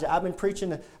I've been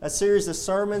preaching a series of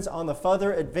sermons on the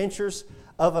further adventures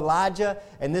of Elijah,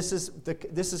 and this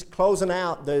is closing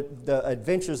out the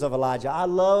adventures of Elijah. I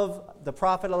love the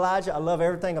prophet Elijah. I love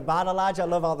everything about Elijah. I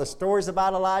love all the stories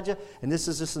about Elijah, and this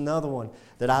is just another one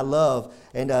that I love.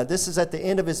 And this is at the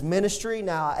end of his ministry.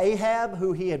 Now, Ahab,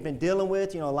 who he had been dealing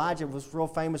with, Elijah was real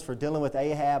famous for dealing with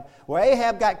Ahab. Well,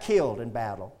 Ahab got killed in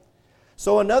battle.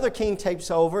 So another king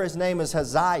takes over. His name is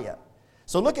Hazael.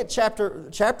 So look at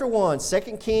chapter 1, 2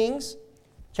 Kings,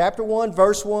 chapter 1,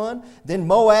 verse 1. Then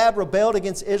Moab rebelled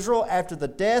against Israel after the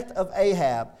death of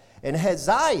Ahab. And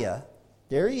Hazael,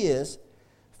 there he is,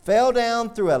 fell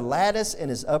down through a lattice in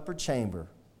his upper chamber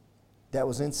that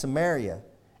was in Samaria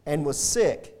and was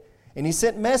sick. And he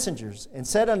sent messengers and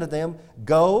said unto them,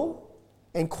 Go,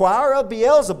 inquire of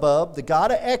Beelzebub, the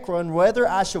god of Ekron, whether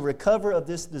I shall recover of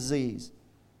this disease.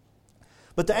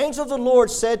 But the angel of the Lord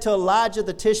said to Elijah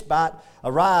the Tishbite,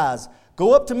 Arise,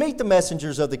 go up to meet the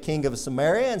messengers of the king of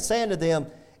Samaria, and say unto them,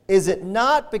 Is it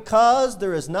not because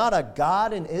there is not a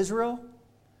God in Israel,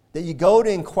 that you go to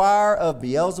inquire of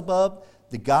Beelzebub,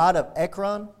 the god of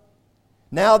Ekron?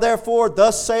 Now therefore,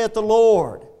 thus saith the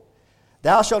Lord,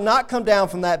 Thou shalt not come down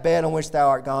from that bed on which thou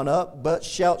art gone up, but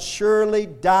shalt surely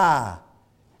die.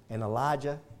 And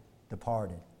Elijah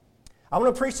departed. I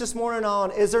want to preach this morning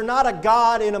on, is there not a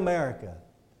God in America?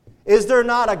 Is there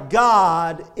not a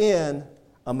God in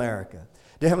America?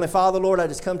 Dear Heavenly Father, Lord, I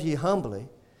just come to you humbly.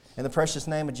 In the precious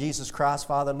name of Jesus Christ,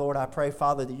 Father, Lord, I pray,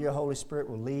 Father, that your Holy Spirit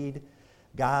will lead,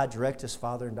 guide, direct us,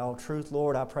 Father, into all truth.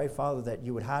 Lord, I pray, Father, that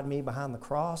you would hide me behind the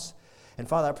cross. And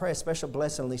Father, I pray a special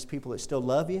blessing on these people that still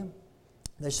love you.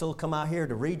 They still come out here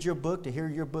to read your book, to hear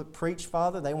your book preached,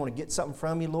 Father. They want to get something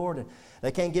from you, Lord, and they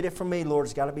can't get it from me, Lord.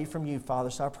 It's got to be from you, Father.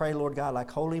 So I pray, Lord God,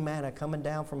 like holy manna coming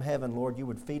down from heaven, Lord, you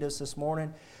would feed us this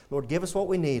morning. Lord, give us what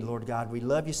we need, Lord God. We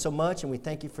love you so much, and we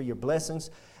thank you for your blessings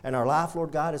in our life,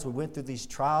 Lord God, as we went through these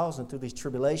trials and through these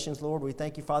tribulations, Lord. We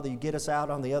thank you, Father, you get us out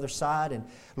on the other side. And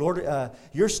Lord,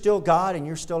 you're still God, and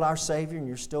you're still our Savior, and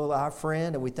you're still our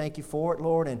friend, and we thank you for it,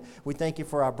 Lord. And we thank you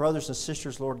for our brothers and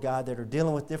sisters, Lord God, that are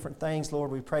dealing with different things,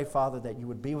 Lord. We pray, Father, that you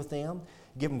would be with them.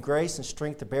 Give them grace and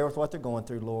strength to bear with what they're going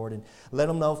through, Lord. And let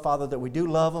them know, Father, that we do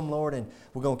love them, Lord, and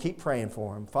we're going to keep praying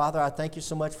for them. Father, I thank you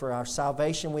so much for our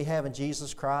salvation we have in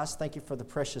Jesus Christ. Thank you for the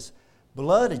precious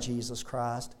blood of Jesus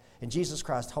Christ. In Jesus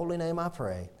Christ's holy name I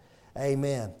pray.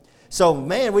 Amen. So,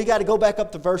 man, we got to go back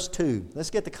up to verse 2. Let's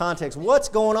get the context. What's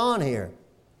going on here?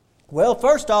 Well,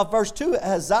 first off, verse 2,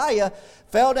 Hazael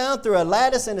fell down through a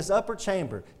lattice in his upper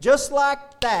chamber. Just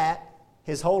like that,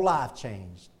 his whole life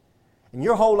changed. And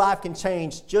your whole life can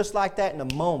change just like that in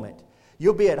a moment.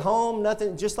 You'll be at home,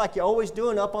 nothing, just like you're always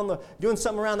doing, doing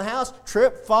something around the house,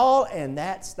 trip, fall, and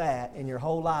that's that. And your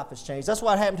whole life has changed. That's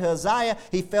what happened to Hazael.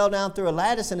 He fell down through a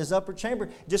lattice in his upper chamber,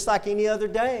 just like any other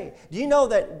day. Do you know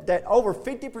that over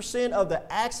 50% of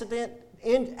the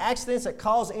accidents that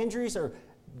cause injuries are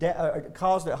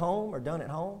caused at home or done at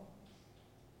home?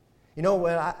 You know,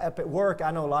 up at work,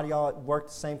 I know a lot of y'all at work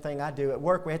the same thing I do. At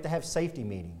work, we have to have safety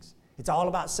meetings. It's all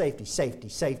about safety, safety,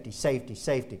 safety, safety,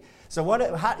 safety. So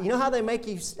you know how they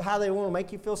want to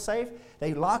make you feel safe?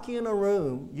 They lock you in a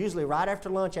room, usually right after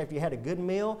lunch, after you had a good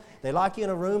meal. They lock you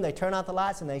in a room, they turn out the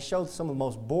lights, and they show some of the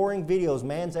most boring videos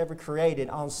man's ever created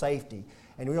on safety.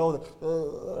 And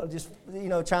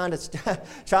trying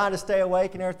to stay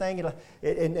awake and everything,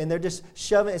 and they're just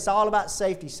shoving. It's all about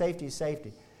safety, safety,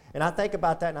 safety. And I think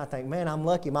about that, and I think, man, I'm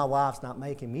lucky my wife's not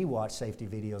making me watch safety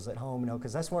videos at home,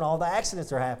 because that's when all the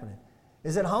accidents are happening,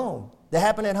 is at home. They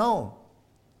happen at home.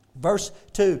 Verse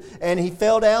 2, and he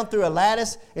fell down through a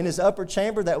lattice in his upper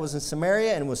chamber that was in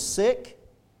Samaria and was sick.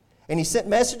 And he sent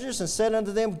messengers and said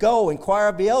unto them, Go, inquire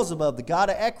of Beelzebub, the god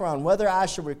of Ekron, whether I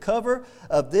shall recover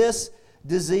of this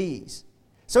disease.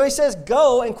 So he says,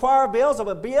 Go, inquire of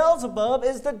Beelzebub. Beelzebub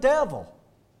is the devil.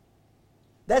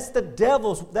 That's the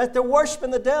devil's, that they're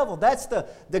worshiping the devil. That's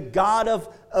the god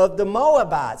of the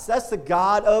Moabites. That's the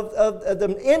god of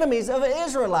the enemies of the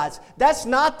Israelites. That's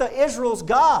not the Israel's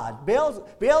God,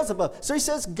 Beelzebub. So he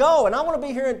says, Go. And I want to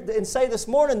be here and say this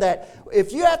morning that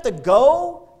if you have to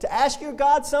go to ask your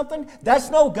God something, that's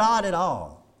no God at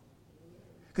all.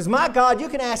 Because my God, you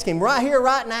can ask Him right here,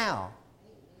 right now.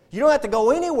 You don't have to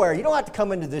go anywhere. You don't have to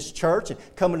come into this church and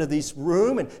come into this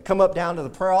room and come up down to the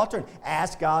prayer altar and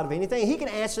ask God of anything. He can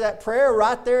answer that prayer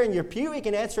right there in your pew. He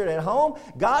can answer it at home.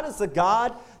 God is the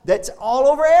God that's all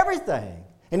over everything.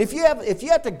 And if you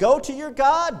have to go to your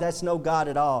God, that's no God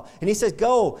at all. And he says,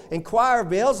 Go, inquire of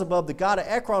Beelzebub, the god of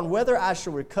Ekron, whether I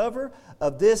shall recover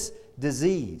of this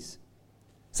disease.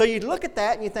 So you look at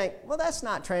that and you think, well, that's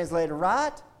not translated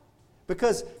right.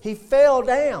 because he fell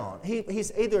down.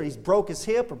 He's broke his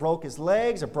hip or broke his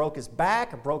legs or broke his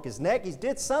back or broke his neck. He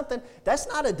did something. That's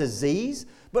not a disease,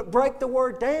 but break the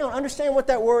word down. Understand what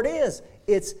that word is.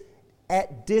 It's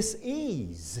at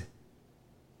dis-ease.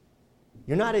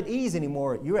 You're not at ease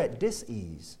anymore. You're at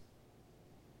dis-ease.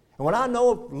 And when I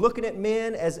know, looking at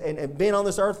men and being on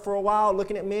this earth for a while,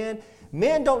 looking at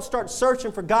men don't start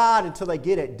searching for God until they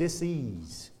get at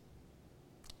dis-ease.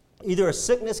 Either a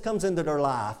sickness comes into their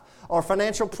life, or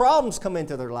financial problems come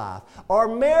into their life, or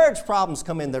marriage problems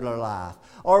come into their life,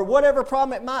 or whatever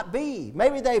problem it might be.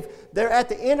 Maybe they're at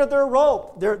the end of their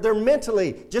rope. They're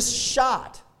mentally just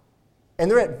shot.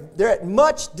 And they're at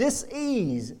much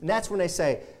dis-ease. And that's when they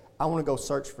say, I want to go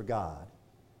search for God.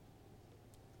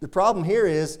 The problem here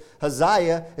is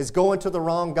Uzziah is going to the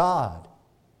wrong God.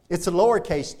 It's a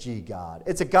lowercase g God.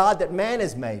 It's a God that man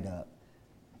has made up.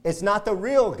 It's not the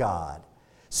real God.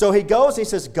 So he goes, he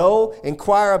says, go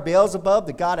inquire of Beelzebub,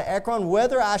 the god of Ekron,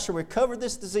 whether I shall recover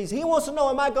this disease. He wants to know,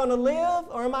 am I going to live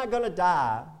or am I going to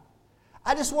die?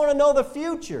 I just want to know the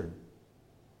future.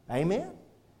 Amen?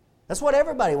 That's what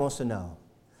everybody wants to know.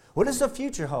 What does the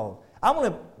future hold?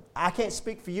 I can't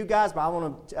speak for you guys, but I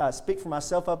want to speak for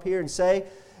myself up here and say,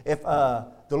 if the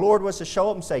Lord was to show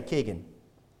up and say, Keegan,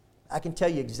 I can tell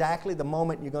you exactly the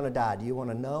moment you're going to die. Do you want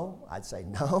to know? I'd say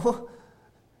no.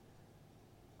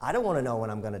 I don't want to know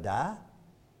when I'm going to die.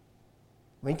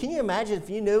 I mean, can you imagine if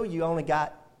you knew you only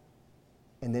got,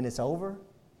 and then it's over?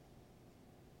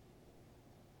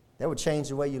 That would change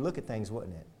the way you look at things,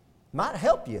 wouldn't it? Might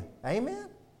help you. Amen?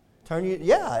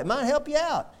 It might help you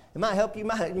out. It might help you.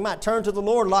 You might turn to the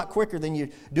Lord a lot quicker than you're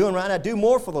doing right now. Do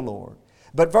more for the Lord.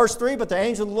 But verse 3, but the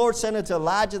angel of the Lord said unto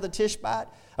Elijah the Tishbite,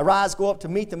 arise, go up to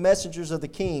meet the messengers of the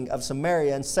king of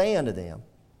Samaria, and say unto them,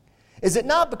 is it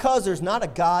not because there's not a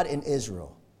God in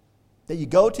Israel that you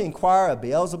go to inquire of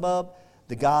Beelzebub,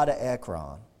 the god of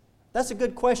Ekron? That's a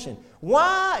good question.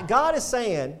 Why God is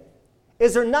saying,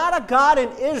 is there not a God in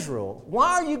Israel?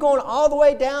 Why are you going all the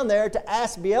way down there to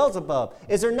ask Beelzebub?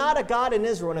 Is there not a God in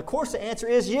Israel? And of course the answer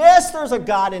is, yes, there's a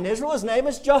God in Israel. His name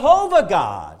is Jehovah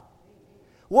God.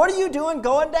 What are you doing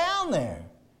going down there?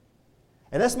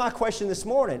 And that's my question this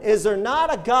morning. Is there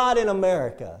not a God in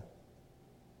America?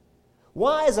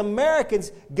 Why is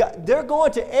Americans, they're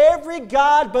going to every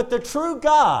God but the true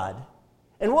God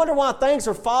and wonder why things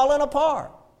are falling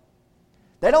apart.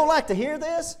 They don't like to hear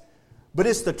this, but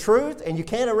it's the truth and you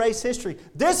can't erase history.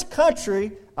 This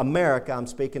country, America I'm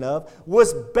speaking of,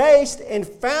 was based and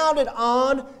founded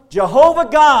on Jehovah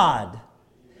God.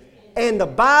 And the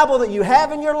Bible that you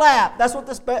have in your lap, that's what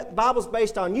this Bible's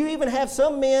based on. You even have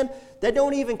some men that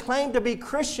don't even claim to be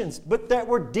Christians, but that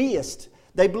were deists.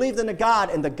 They believed in a God,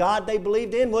 and the God they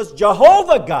believed in was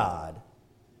Jehovah God.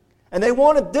 And they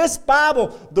wanted this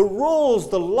Bible, the rules,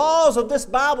 the laws of this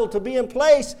Bible to be in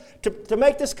place to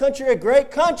make this country a great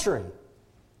country.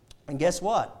 And guess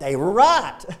what? They were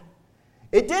right.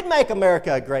 It did make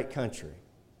America a great country.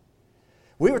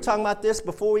 We were talking about this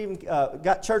before we even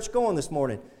got church going this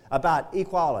morning, about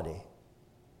equality.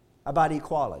 About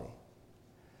equality.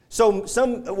 So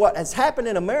what has happened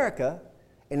in America,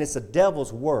 and it's the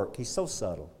devil's work, he's so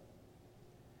subtle,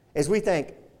 is we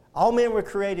think all men were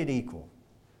created equal.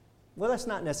 Well, that's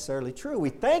not necessarily true. We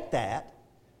think that,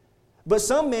 but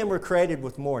some men were created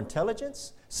with more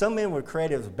intelligence. Some men were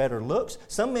created with better looks.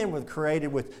 Some men were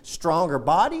created with stronger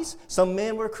bodies. Some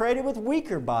men were created with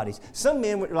weaker bodies. Some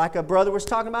men, like a brother was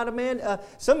talking about,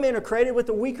 some men are created with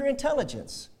a weaker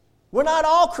intelligence. We're not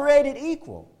all created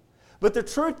equal. But the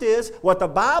truth is, what the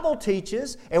Bible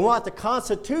teaches and what the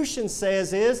Constitution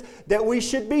says is that we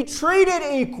should be treated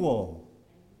equal.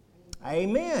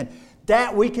 Amen.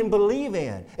 That we can believe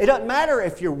in. It doesn't matter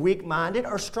if you're weak-minded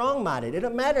or strong-minded. It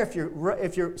doesn't matter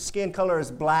if your skin color is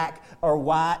black or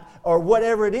white or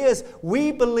whatever it is.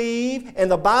 We believe, and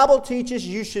the Bible teaches,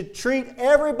 you should treat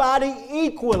everybody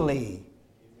equally.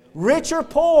 Rich or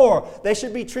poor, they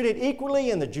should be treated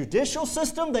equally in the judicial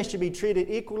system. They should be treated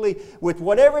equally with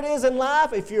whatever it is in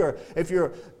life. If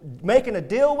you're making a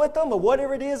deal with them or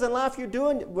whatever it is in life you're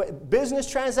doing,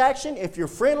 business transaction, if you're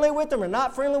friendly with them or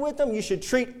not friendly with them, you should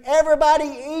treat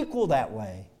everybody equal that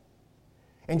way.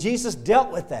 And Jesus dealt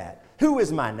with that. Who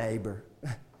is my neighbor?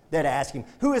 They'd ask him,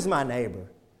 who is my neighbor?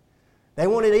 They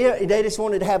just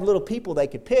wanted to have little people they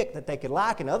could pick that they could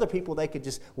like, and other people they could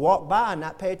just walk by and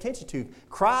not pay attention to.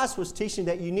 Christ was teaching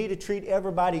that you need to treat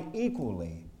everybody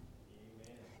equally.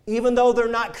 Amen. Even though they're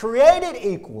not created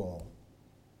equal.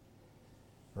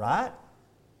 Right?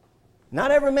 Not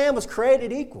every man was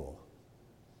created equal.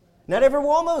 Not every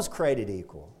woman was created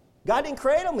equal. God didn't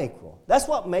create them equal. That's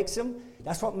what makes me,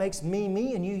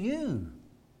 and you.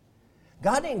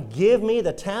 God didn't give me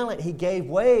the talent He gave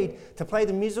Wade to play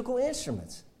the musical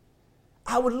instruments.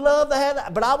 I would love to have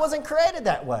that, but I wasn't created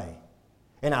that way.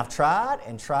 And I've tried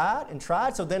and tried and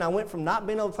tried. So then I went from not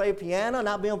being able to play piano,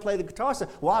 not being able to play the guitar, so,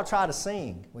 well, I'll try to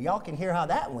sing. Well, y'all can hear how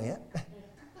that went.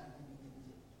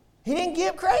 He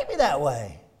didn't create me that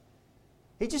way.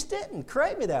 He just didn't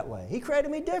create me that way. He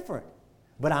created me different.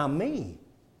 But I'm me.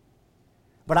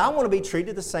 But I want to be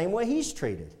treated the same way He's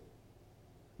treated.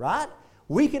 Right?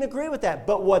 We can agree with that.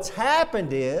 But what's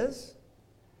happened is,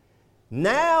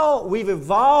 now we've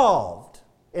evolved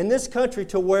in this country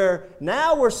to where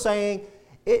now we're saying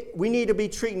we need to be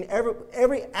treating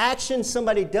every action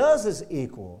somebody does as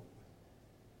equal.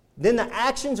 Then the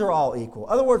actions are all equal.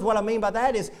 In other words, what I mean by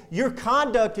that is your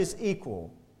conduct is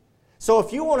equal. So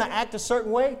if you want to act a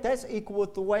certain way, that's equal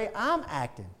with the way I'm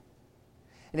acting.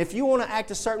 And if you want to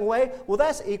act a certain way, well,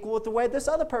 that's equal with the way this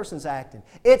other person's acting.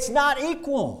 It's not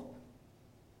equal.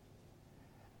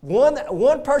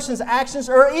 One person's actions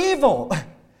are evil,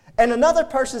 and another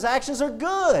person's actions are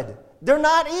good. They're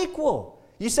not equal.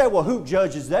 You say, well, who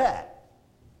judges that?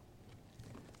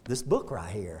 This book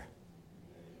right here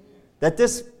that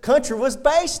this country was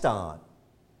based on.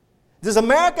 Does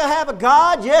America have a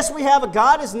God? Yes, we have a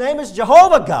God. His name is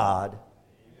Jehovah God.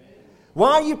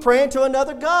 Why are you praying to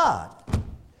another God?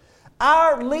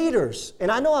 Our leaders,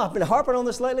 and I know I've been harping on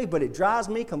this lately, but it drives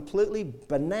me completely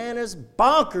bananas,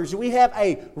 bonkers. We have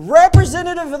a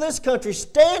representative of this country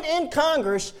stand in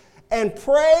Congress and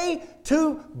pray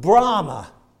to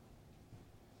Brahma.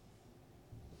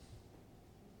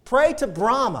 Pray to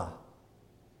Brahma.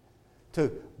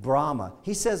 To Brahma.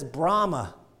 He says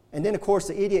Brahma. And then, of course,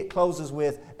 the idiot closes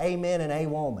with amen and a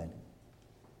woman.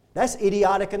 That's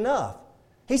idiotic enough.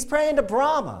 He's praying to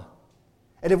Brahma.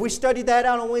 And if we studied that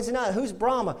out on Wednesday night, who's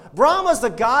Brahma? Brahma's the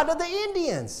god of the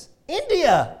Indians.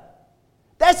 India.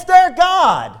 That's their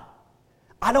god.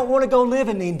 I don't want to go live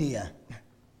in India.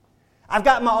 I've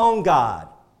got my own God.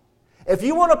 If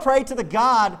you want to pray to the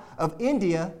God of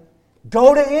India,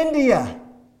 go to India.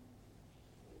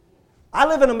 I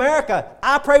live in America.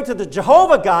 I pray to the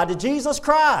Jehovah God, to Jesus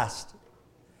Christ.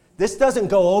 This doesn't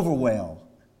go over well.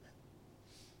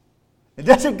 It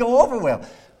doesn't go over well.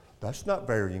 That's not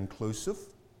very inclusive.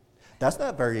 That's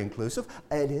not very inclusive.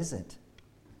 It isn't.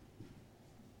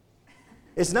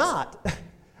 It's not.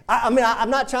 I'm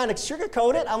not trying to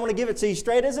sugarcoat it. I want to give it to you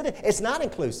straight as it is. It's not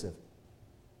inclusive.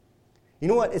 You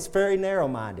know what? It's very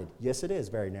narrow-minded. Yes, it is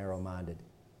very narrow-minded.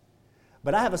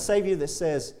 But I have a Savior that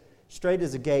says, straight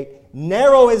is the gate,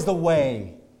 narrow is the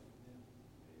way.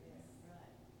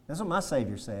 That's what my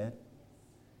Savior said.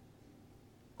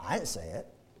 I didn't say it.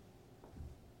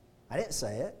 I didn't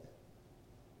say it.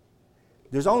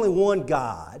 There's only one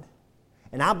God.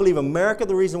 And I believe America,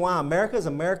 the reason why America is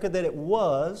America that it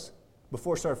was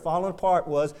before it started falling apart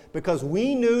was because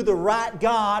we knew the right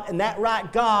God, and that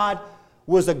right God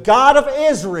was the God of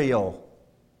Israel.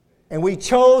 And we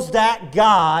chose that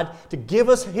God to give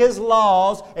us His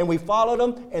laws, and we followed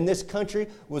them, and this country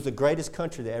was the greatest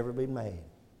country that ever been made.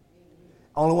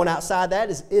 Only one outside that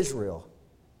is Israel.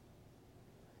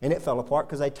 And it fell apart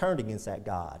because they turned against that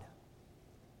God.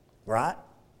 Right?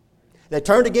 They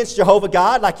turned against Jehovah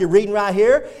God, like you're reading right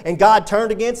here, and God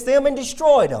turned against them and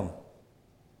destroyed them.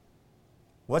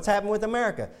 What's happened with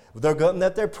America?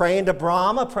 They're praying to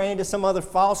Brahma, praying to some other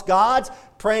false gods,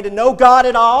 praying to no God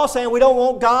at all, saying we don't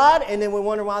want God, and then we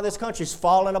wonder why this country's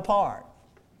falling apart.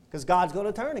 Because God's going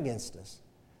to turn against us.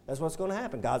 That's what's going to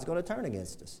happen. God's going to turn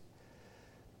against us.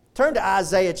 Turn to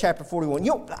Isaiah chapter 41.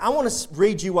 I want to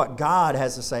read you what God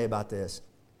has to say about this.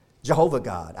 Jehovah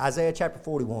God. Isaiah chapter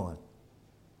 41.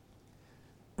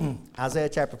 Isaiah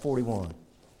chapter 41.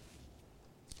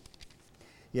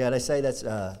 Yeah, they say that's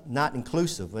not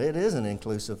inclusive. Well, it isn't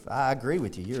inclusive. I agree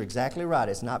with you. You're exactly right.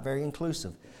 It's not very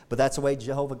inclusive. But that's the way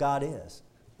Jehovah God is.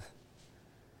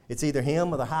 It's either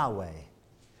Him or the highway.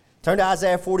 Turn to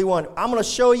Isaiah 41. I'm going to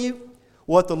show you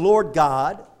what the Lord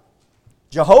God,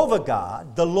 Jehovah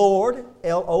God, the Lord,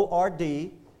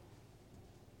 L-O-R-D,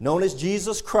 known as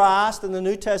Jesus Christ in the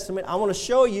New Testament, I want to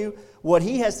show you what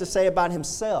He has to say about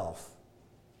Himself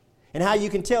and how you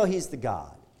can tell He's the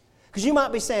God. Because you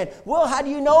might be saying, well, how do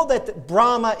you know that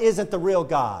Brahma isn't the real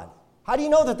God? How do you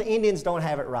know that the Indians don't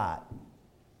have it right?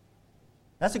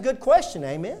 That's a good question,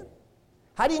 amen?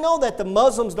 How do you know that the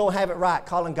Muslims don't have it right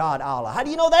calling God Allah? How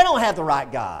do you know they don't have the right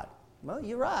God? Well,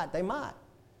 you're right, they might.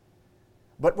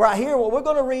 But right here, what we're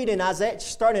going to read in Isaiah,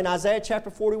 starting in Isaiah chapter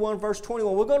 41, verse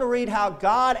 21, we're going to read how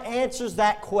God answers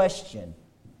that question.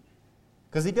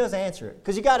 Because He does answer it.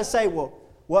 Because you got to say, well,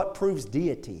 what proves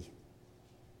deity?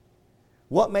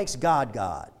 What makes God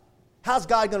God? How's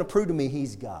God going to prove to me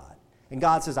He's God? And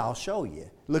God says, I'll show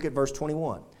you. Look at verse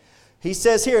 21. He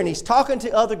says here, and he's talking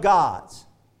to other gods.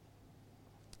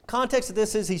 Context of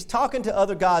this is he's talking to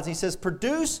other gods. He says,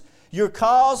 produce your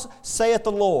cause, saith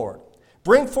the Lord.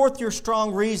 Bring forth your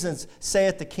strong reasons,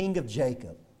 saith the King of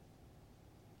Jacob.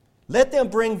 Let them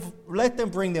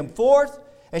bring them forth,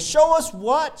 and show us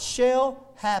what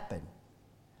shall happen.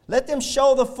 Let them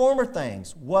show the former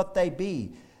things, what they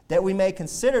be, that we may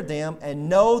consider them and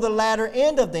know the latter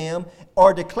end of them,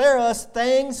 or declare us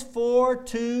things for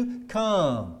to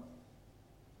come.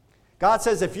 God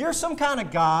says, if you're some kind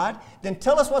of God, then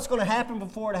tell us what's going to happen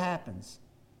before it happens.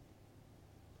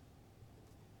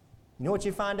 You know what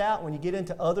you find out when you get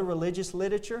into other religious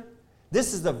literature?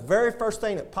 This is the very first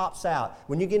thing that pops out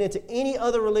when you get into any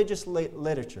other religious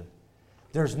literature.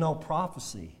 There's no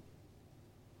prophecy.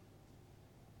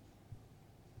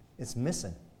 It's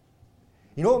missing.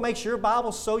 You know what makes your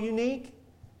Bible so unique?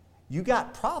 You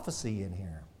got prophecy in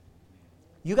here.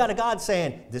 You got a God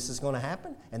saying, this is going to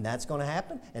happen, and that's going to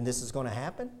happen, and this is going to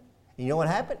happen. And you know what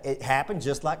happened? It happened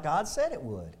just like God said it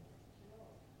would.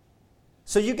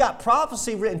 So you got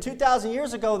prophecy written 2,000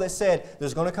 years ago that said,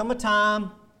 there's going to come a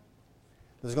time,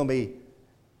 there's going to be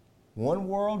one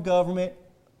world government,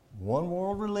 one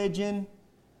world religion,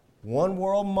 one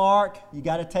world mark. You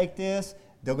got to take this.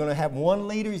 They're going to have one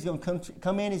leader. He's going to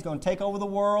come in. He's going to take over the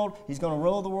world. He's going to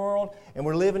rule the world. And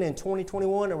we're living in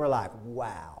 2021, and we're like,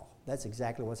 wow, that's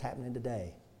exactly what's happening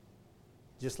today.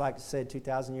 Just like it said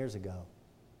 2,000 years ago.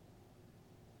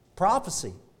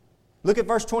 Prophecy. Look at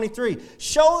verse 23.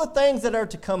 Show the things that are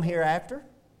to come hereafter,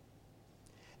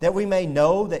 that we may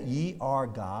know that ye are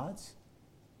gods.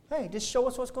 Hey, just show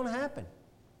us what's going to happen.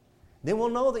 Then we'll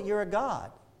know that you're a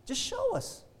God. Just show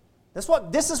us.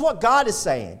 This is what God is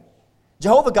saying.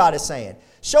 Jehovah God is saying,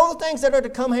 show the things that are to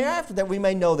come hereafter, that we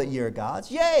may know that ye are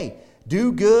gods. Yea,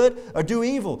 do good or do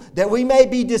evil, that we may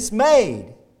be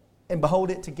dismayed and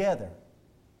behold it together.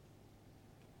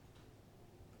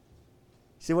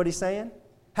 See what he's saying?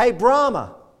 Hey,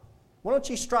 Brahma, why don't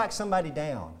you strike somebody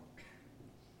down?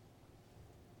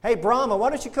 Hey, Brahma, why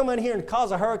don't you come in here and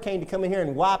cause a hurricane to come in here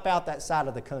and wipe out that side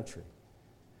of the country?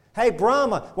 Hey,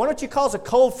 Brahma, why don't you cause a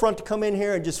cold front to come in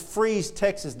here and just freeze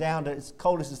Texas down to as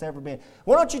cold as it's ever been?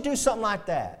 Why don't you do something like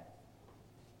that?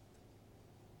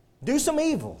 Do some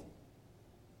evil.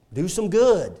 Do some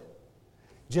good.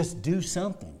 Just do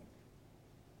something.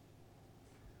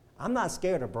 I'm not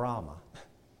scared of Brahma.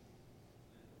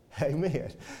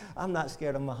 Amen. I'm not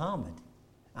scared of Muhammad.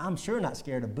 I'm sure not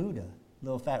scared of Buddha,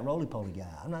 little fat roly-poly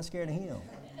guy. I'm not scared of him.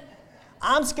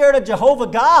 I'm scared of Jehovah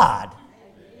God.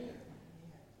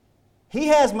 He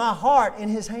has my heart in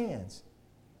His hands.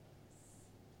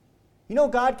 You know,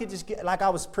 God could just get, like I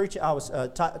was preaching, I was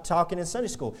talking in Sunday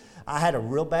school. I had a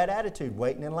real bad attitude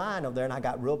waiting in line over there, and I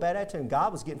got real bad attitude, and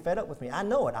God was getting fed up with me. I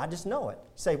know it. I just know it. You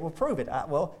say, well, prove it.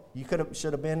 Well, you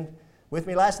should have been with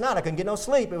me last night. I couldn't get no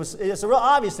sleep. It's real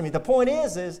obvious to me. The point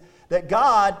is that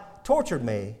God tortured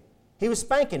me. He was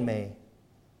spanking me.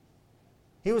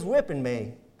 He was whipping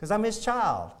me because I'm His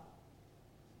child.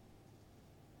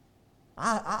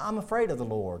 I'm afraid of the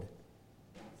Lord.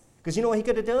 Because you know what He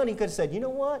could have done? He could have said, you know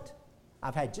what?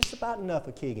 I've had just about enough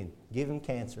of Keegan. Give him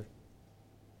cancer.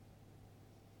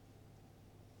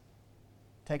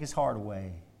 Take his heart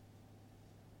away.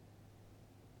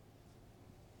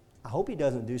 I hope He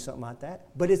doesn't do something like that.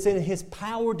 But it's in His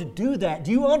power to do that.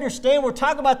 Do you understand? We're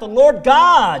talking about the Lord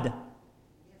God.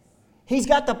 He's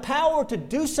got the power to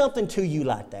do something to you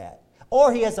like that.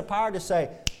 Or He has the power to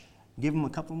say, give him a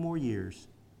couple more years.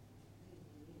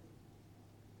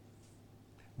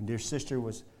 Dear sister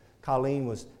Colleen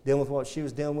was dealing with what she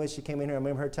was dealing with. She came in here. I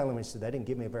remember her telling me, she said, they didn't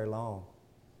give me very long.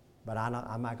 But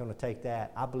I'm not going to take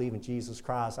that. I believe in Jesus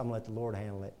Christ. I'm going to let the Lord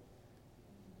handle it.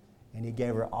 And He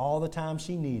gave her all the time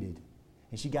she needed.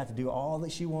 And she got to do all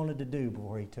that she wanted to do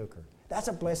before He took her. That's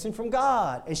a blessing from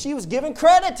God. And she was giving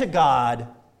credit to God.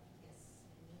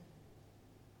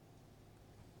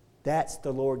 That's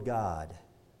the Lord God.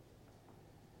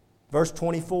 Verse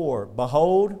 24,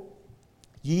 behold,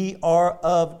 ye are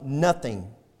of nothing,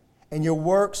 and your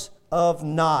works of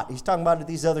naught. He's talking about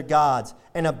these other gods.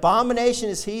 An abomination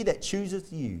is he that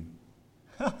chooseth you.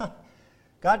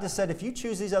 God just said, if you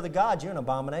choose these other gods, you're an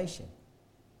abomination.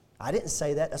 I didn't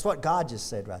say that. That's what God just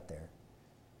said right there.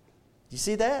 Do you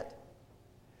see that?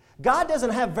 God doesn't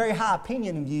have a very high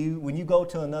opinion of you when you go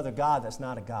to another God that's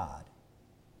not a God.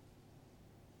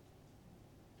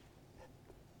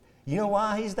 You know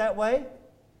why He's that way?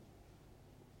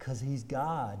 Because He's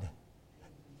God.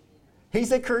 He's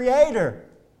the creator.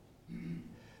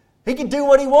 He can do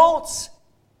what He wants.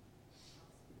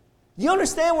 You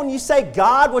understand when you say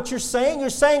God, what you're saying? You're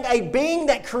saying a being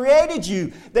that created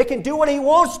you, that can do what He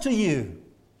wants to you.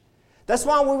 That's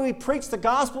why when we preach the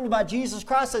gospel about Jesus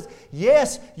Christ, it says,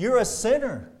 yes, you're a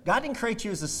sinner. God didn't create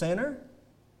you as a sinner.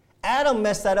 Adam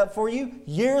messed that up for you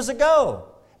years ago.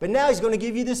 But now He's going to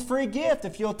give you this free gift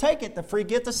if you'll take it, the free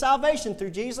gift of salvation through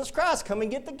Jesus Christ. Come and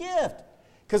get the gift.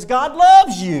 Because God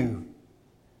loves you.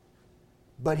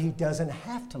 But He doesn't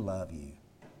have to love you.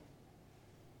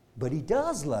 But He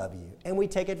does love you. And we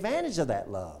take advantage of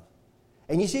that love.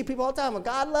 And you see people all the time, well,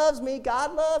 God loves me,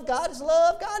 God loves, God is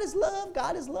love, God is love,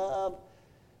 God is love.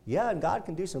 Yeah, and God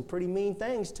can do some pretty mean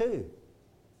things too.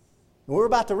 And we're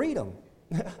about to read them.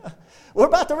 We're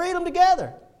about to read them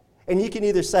together. And you can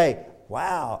either say,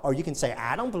 wow, or you can say,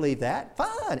 I don't believe that.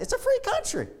 Fine, it's a free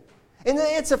country. And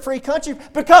it's a free country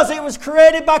because it was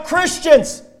created by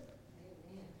Christians.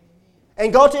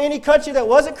 And go to any country that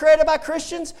wasn't created by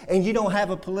Christians, and you don't have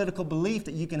a political belief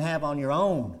that you can have on your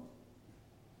own.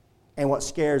 And what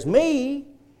scares me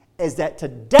is that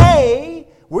today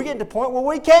we're getting to the point where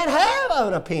we can't have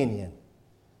an opinion.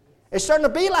 It's starting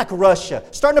to be like Russia,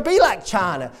 starting to be like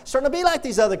China, starting to be like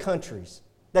these other countries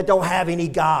that don't have any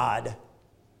God.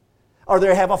 Or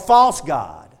they have a false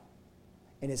God.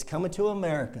 And it's coming to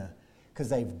America because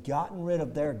they've gotten rid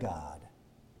of their God.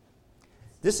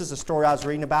 This is a story I was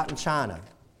reading about in China.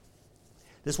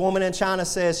 This woman in China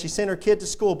says she sent her kid to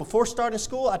school. Before starting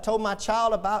school, I told my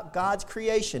child about God's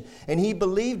creation, and he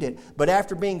believed it. But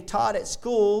after being taught at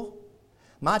school,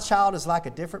 my child is like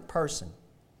a different person.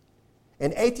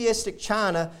 In atheistic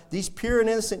China, these pure and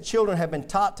innocent children have been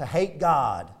taught to hate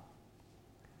God.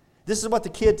 This is what the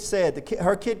kid said.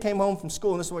 Her kid came home from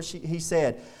school, and this is what he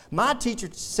said. My teacher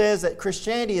says that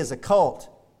Christianity is a cult.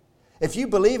 If you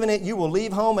believe in it, you will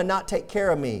leave home and not take care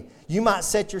of me. You might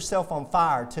set yourself on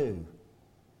fire too.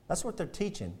 That's what they're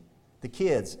teaching the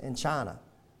kids in China.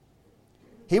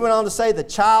 He went on to say the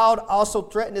child also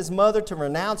threatened his mother to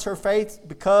renounce her faith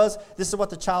because, this is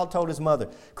what the child told his mother,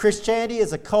 Christianity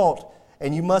is a cult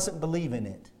and you mustn't believe in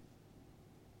it.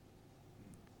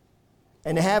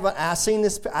 And they have, I seen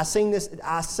this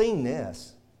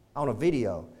on a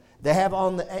video. They have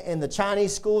in the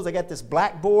Chinese schools, they got this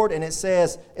blackboard, and it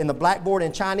says, in the blackboard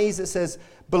in Chinese, it says,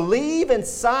 believe in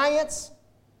science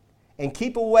and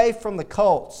keep away from the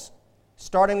cults.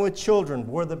 Starting with children,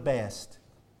 we're the best.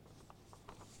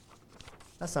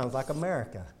 That sounds like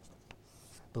America.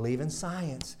 Believe in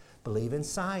science, believe in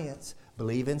science,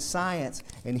 believe in science.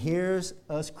 And here's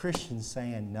us Christians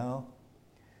saying, no,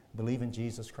 believe in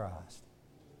Jesus Christ.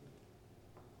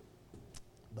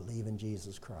 Believe in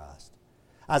Jesus Christ.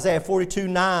 Isaiah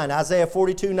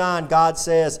 42:9, God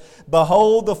says,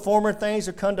 behold, the former things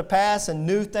are come to pass, and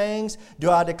new things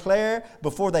do I declare.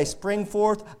 Before they spring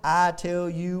forth, I tell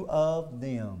you of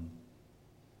them.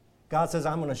 God says,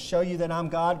 I'm going to show you that I'm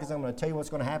God because I'm going to tell you what's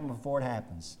going to happen before it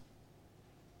happens.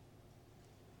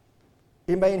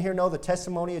 Anybody in here know the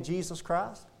testimony of Jesus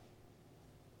Christ?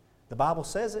 The Bible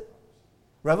says it.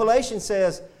 Revelation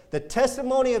says the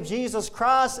testimony of Jesus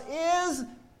Christ is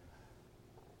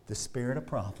the spirit of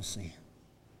prophecy.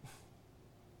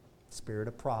 Spirit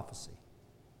of prophecy.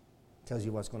 Tells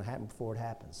you what's going to happen before it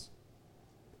happens.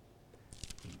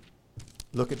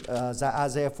 Look at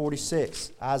Isaiah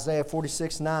 46. Isaiah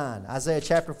 46:9. Isaiah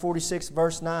chapter 46,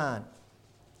 verse 9.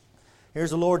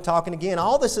 Here's the Lord talking again.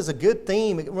 All this is a good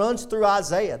theme. It runs through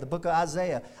Isaiah, the book of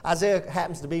Isaiah. Isaiah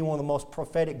happens to be one of the most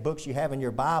prophetic books you have in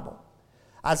your Bible.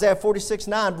 Isaiah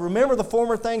 46:9. Remember the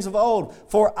former things of old,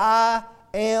 for I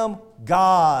am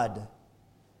God,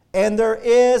 and there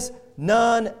is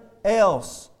none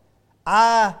else.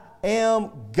 I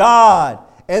am God,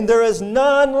 and there is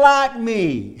none like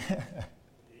me.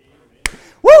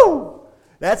 Woo!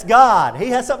 That's God. He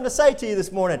has something to say to you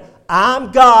this morning.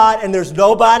 I'm God, and there's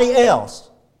nobody else.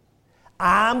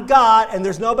 I'm God, and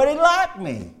there's nobody like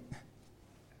me.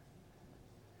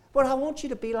 But I want you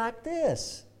to be like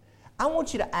this. I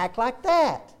want you to act like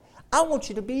that. I want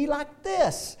you to be like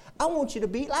this. I want you to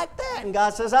be like that. And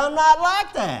God says, I'm not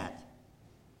like that.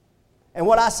 And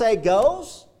what I say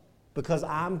goes because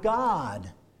I'm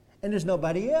God and there's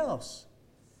nobody else.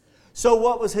 So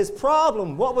what was his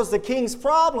problem? What was the king's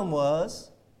problem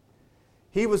was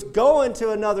he was going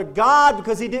to another god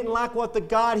because he didn't like what the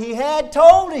God he had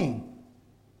told him.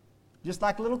 Just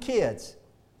like little kids.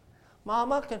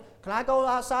 Mama, can I go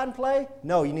outside and play?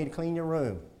 No, you need to clean your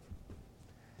room.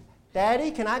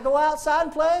 Daddy, can I go outside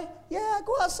and play? Yeah,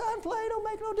 go outside and play. It don't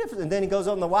make no difference. And then he goes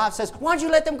up and the wife says, why don't you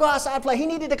let them go outside and play? He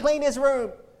needed to clean his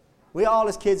room. We all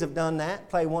as kids have done that,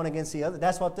 play one against the other.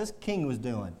 That's what this king was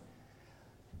doing.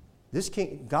 This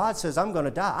king, God says, I'm going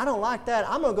to die. I don't like that.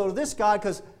 I'm going to go to this God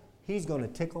because he's going to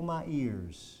tickle my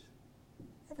ears.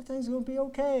 everything's going to be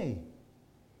okay.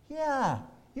 Yeah,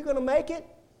 you're going to make it.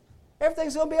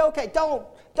 Everything's going to be okay.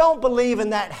 Don't believe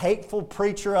in that hateful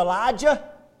preacher Elijah.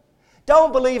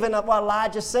 Don't believe in what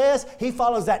Elijah says. He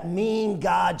follows that mean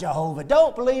God, Jehovah.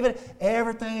 Don't believe it.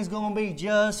 Everything's going to be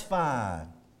just fine.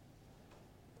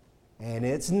 And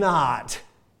it's not.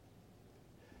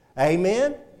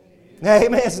 Amen?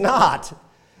 Amen. It's not.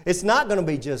 It's not going to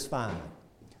be just fine.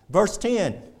 Verse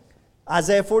 10,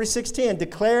 Isaiah 46:10,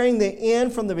 declaring the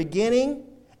end from the beginning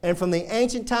and from the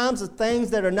ancient times of things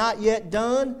that are not yet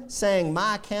done, saying,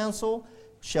 my counsel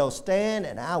shall stand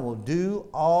and I will do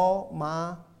all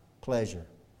my pleasure.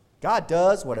 God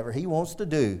does whatever He wants to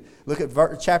do. Look at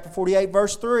chapter 48,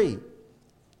 verse 3.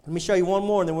 Let me show you one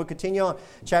more and then we'll continue on.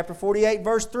 Chapter 48,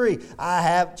 verse 3.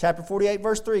 Chapter 48,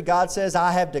 verse 3, God says,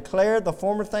 I have declared the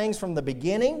former things from the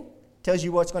beginning. Tells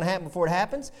you what's going to happen before it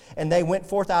happens. And they went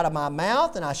forth out of my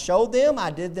mouth, and I showed them.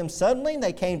 I did them suddenly, and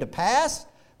they came to pass.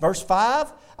 Verse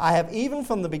 5, I have even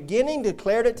from the beginning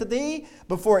declared it to thee.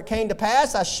 Before it came to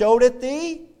pass, I showed it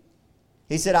thee.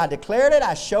 He said, I declared it,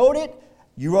 I showed it.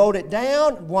 You wrote it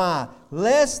down. Why?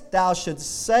 Lest thou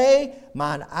shouldst say,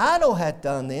 mine idol hath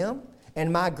done them,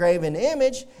 and my graven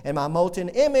image and my molten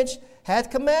image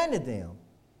hath commanded them.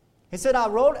 He said,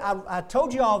 I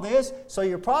told you all this so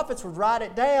your prophets would write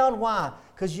it down. Why?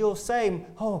 Because you'll say,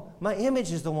 oh, my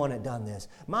image is the one that done this.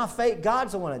 My fake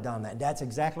God's the one that done that. That's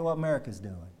exactly what America's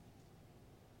doing.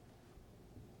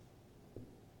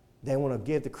 They want to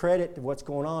give the credit to what's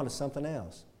going on to something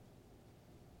else.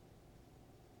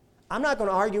 I'm not going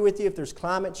to argue with you if there's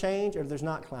climate change or if there's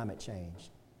not climate change.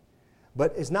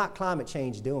 But it's not climate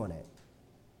change doing it.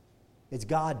 It's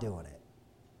God doing it.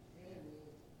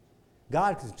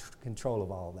 God is in control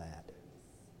of all that.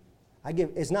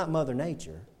 It's not Mother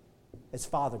Nature. It's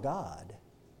Father God.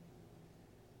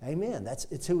 Amen. That's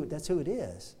who it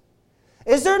is.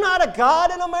 Is there not a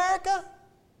God in America?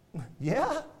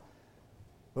 Yeah.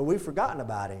 But we've forgotten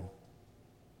about Him.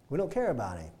 We don't care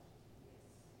about Him.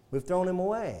 We've thrown Him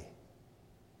away.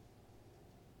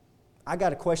 I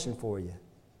got a question for you.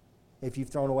 If you've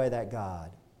thrown away that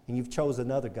God and you've chosen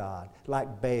another God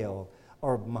like Baal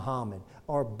or Muhammad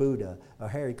or Buddha or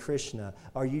Hare Krishna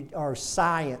or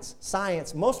science.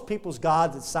 Science, most people's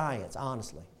God is science,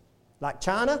 honestly. Like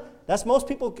China, that's most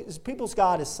people's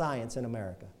God is science in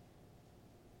America.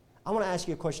 I want to ask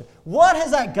you a question. What has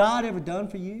that God ever done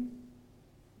for you?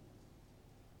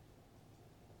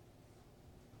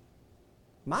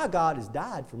 My God has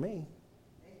died for me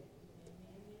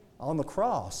on the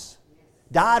cross.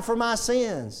 Died for my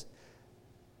sins.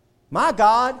 My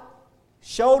God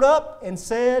showed up and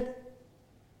said,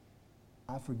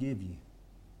 I forgive you.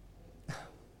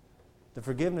 The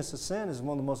forgiveness of sin is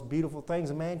one of the most beautiful things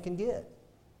a man can get.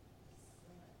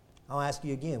 I'll ask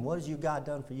you again, what has your God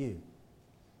done for you?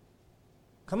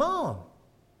 Come on.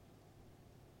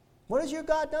 What has your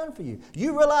God done for you?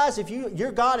 You realize if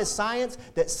your God is science,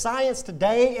 that science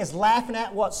today is laughing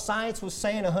at what science was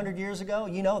saying 100 years ago?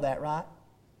 You know that, right?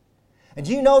 And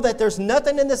do you know that there's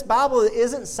nothing in this Bible that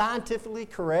isn't scientifically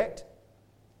correct?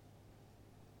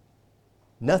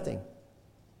 Nothing.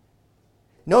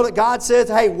 Know that God says,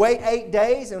 hey, wait 8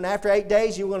 days, and after 8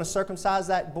 days you're going to circumcise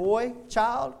that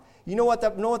child? You know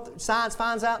what science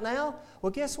finds out now?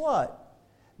 Well, guess what?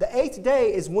 The 8th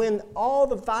day is when all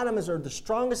the vitamins are the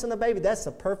strongest in the baby. That's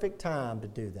the perfect time to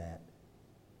do that.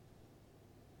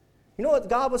 You know what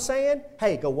God was saying?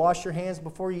 Hey, go wash your hands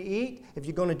before you eat. If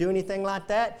you're going to do anything like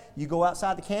that, you go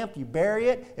outside the camp, you bury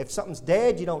it. If something's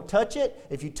dead, you don't touch it.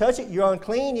 If you touch it, you're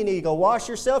unclean. You need to go wash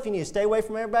yourself. You need to stay away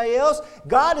from everybody else.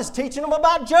 God is teaching them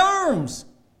about germs.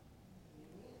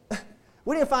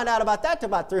 We didn't find out about that till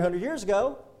about 300 years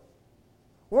ago.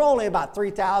 We're only about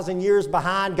 3,000 years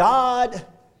behind God.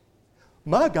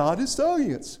 My God is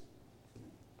science.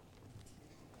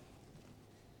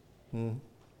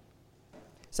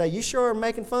 Say, you sure are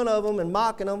making fun of them and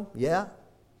mocking them? Yeah.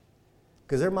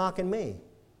 Because they're mocking me.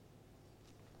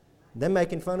 They're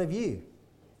making fun of you.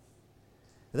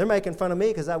 They're making fun of me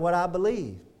because that's what I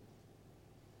believe.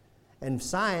 And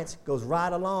science goes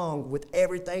right along with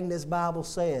everything this Bible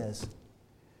says.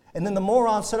 And then the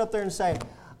morons sit up there and say,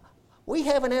 we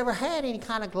haven't ever had any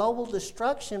kind of global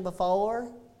destruction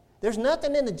before. There's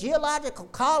nothing in the geological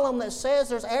column that says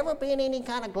there's ever been any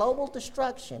kind of global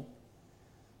destruction.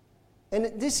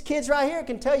 And these kids right here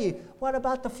can tell you, what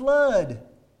about the flood?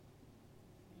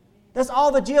 That's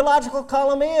all the geological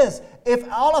column is. If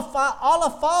all a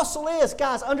fossil is,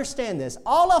 guys, understand this.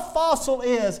 All a fossil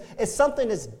is something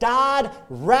that's died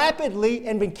rapidly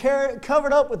and been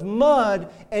covered up with mud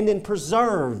and then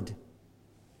preserved.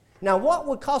 Now, what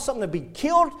would cause something to be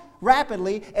killed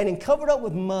rapidly and then covered up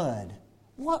with mud?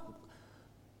 What?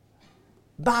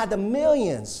 by the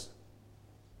millions.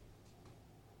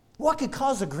 What could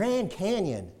cause the Grand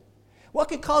Canyon? What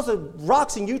could cause the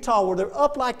rocks in Utah where they're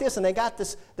up like this and they got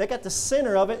the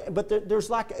center of it, but there's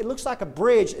like, it looks like a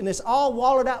bridge and it's all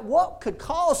walled out. What could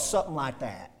cause something like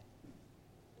that?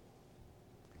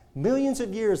 Millions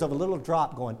of years of a little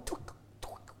drop going, twink,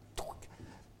 twink, twink.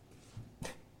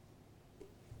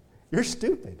 You're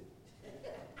stupid.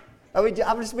 I mean,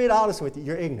 I'm just being honest with you.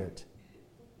 You're ignorant.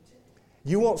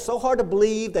 You want so hard to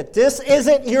believe that this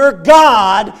isn't your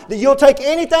God that you'll take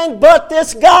anything but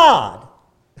this God.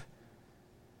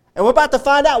 And we're about to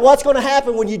find out what's going to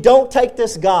happen when you don't take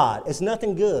this God. It's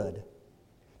nothing good.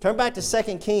 Turn back to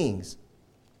 2 Kings.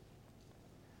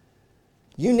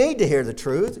 You need to hear the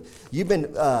truth.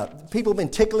 People have been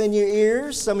tickling your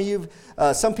ears. Some of you,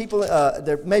 some people,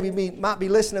 might be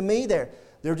listening to me.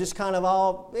 They're just kind of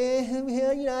all,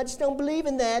 I just don't believe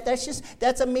in that.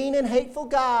 That's a mean and hateful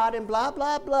God, and blah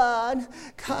blah blah. And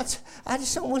God, I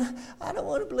don't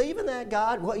want to believe in that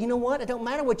God. Well, you know what? It don't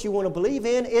matter what you want to believe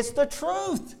in. It's the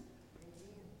truth.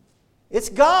 It's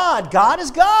God. God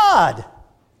is God.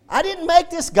 I didn't make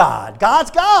this God. God's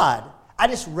God. I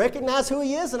just recognized who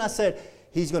He is, and I said,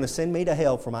 He's going to send me to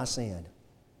hell for my sin.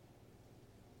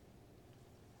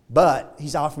 But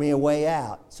He's offered me a way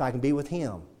out so I can be with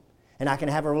Him. And I can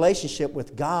have a relationship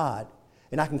with God.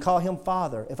 And I can call Him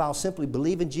Father if I'll simply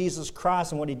believe in Jesus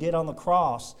Christ and what He did on the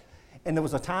cross. And there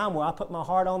was a time where I put my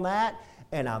heart on that,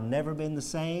 and I've never been the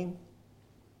same.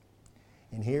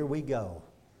 And here we go.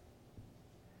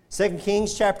 2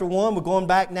 Kings chapter 1, we're going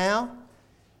back now.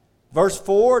 Verse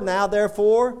 4, now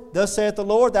therefore, thus saith the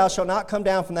Lord, thou shalt not come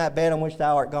down from that bed on which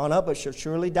thou art gone up, but shalt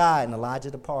surely die. And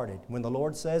Elijah departed. When the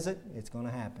Lord says it, it's going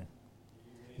to happen.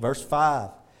 Verse 5.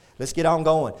 Let's get on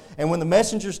going. And when the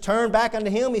messengers turned back unto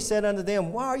him, he said unto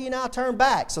them, why are you now turned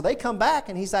back? So they come back,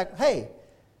 and he's like, hey,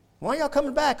 why are y'all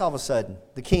coming back all of a sudden?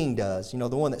 The king does, the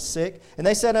one that's sick. And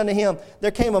they said unto him, there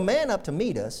came a man up to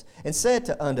meet us, and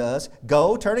said unto us,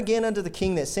 go, turn again unto the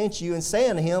king that sent you, and say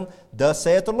unto him, thus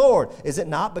saith the Lord, is it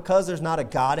not because there's not a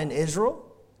God in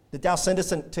Israel, that thou sendest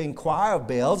to inquire of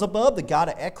Beelzebub, the god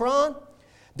of Ekron?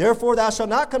 Therefore thou shalt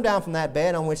not come down from that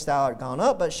bed on which thou art gone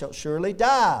up, but shalt surely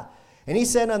die. And he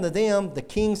said unto them, the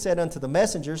king said unto the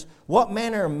messengers, what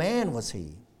manner of man was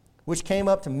he, which came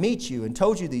up to meet you and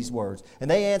told you these words? And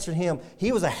they answered him,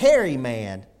 he was a hairy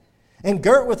man, and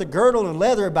girt with a girdle and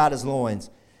leather about his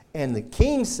loins. And the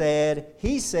king said,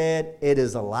 it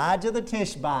is Elijah the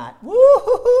Tishbite.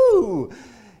 Woo-hoo-hoo!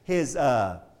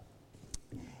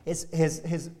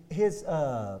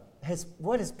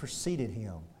 What has preceded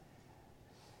him?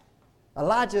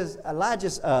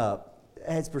 Elijah's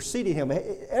has preceded him.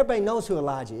 Everybody knows who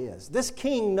Elijah is. This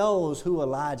king knows who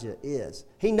Elijah is.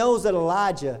 He knows that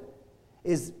Elijah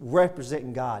is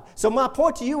representing God. So my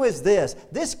point to you is this.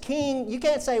 This king, you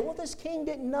can't say, well, this king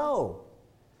didn't know.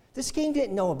 This king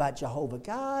didn't know about Jehovah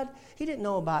God. He didn't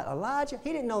know about Elijah.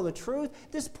 He didn't know the truth.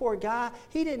 This poor guy,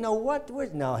 he didn't know what.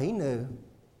 No, he knew.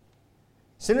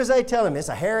 As soon as they tell him it's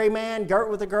a hairy man, girt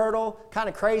with a girdle, kind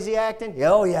of crazy acting,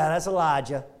 oh yeah, that's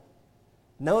Elijah.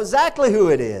 Know exactly who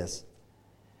it is.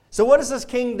 So what does this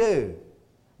king do?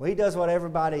 Well, he does what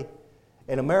everybody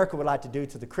in America would like to do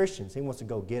to the Christians. He wants to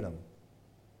go get them.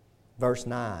 Verse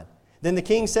 9. Then the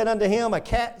king said unto him,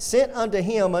 sent unto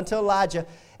him, unto Elijah,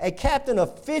 a captain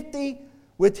of 50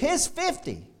 with his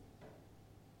 50.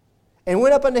 And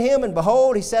went up unto him, and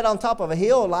behold, he sat on top of a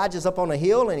hill. Elijah's up on a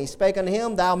hill, and he spake unto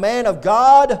him, thou man of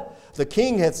God, the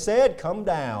king hath said, come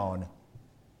down.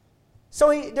 So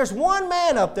there's one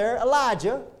man up there,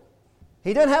 Elijah.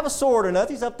 He doesn't have a sword or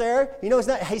nothing. He's up there.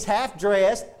 He's half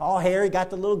dressed, all hairy, got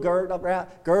the little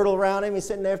girdle around him. He's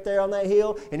sitting there on that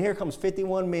hill. And here comes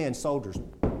 51 men, soldiers.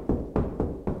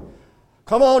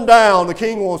 Come on down. The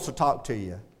king wants to talk to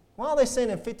you. Why are they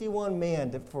sending 51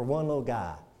 men for one little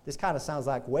guy? This kind of sounds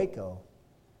like Waco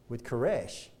with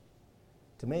Koresh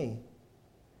to me.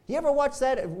 You ever watch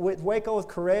that with Waco with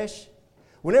Koresh?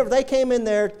 Whenever they came in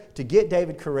there to get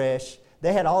David Koresh,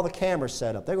 they had all the cameras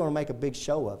set up. They're going to make a big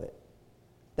show of it.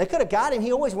 They could have got him.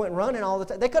 He always went running all the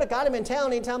time. They could have got him in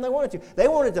town anytime they wanted to. They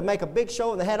wanted to make a big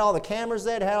show, and they had all the cameras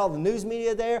there. They had all the news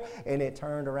media there, and it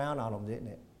turned around on them, didn't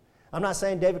it? I'm not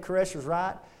saying David Koresh was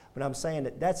right, but I'm saying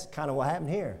that that's kind of what happened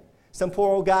here. Some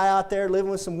poor old guy out there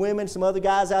living with some women, some other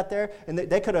guys out there, and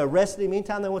they could have arrested him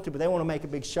anytime they wanted to, but they want to make a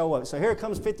big show of it. So here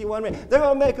comes 51 men. They're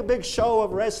going to make a big show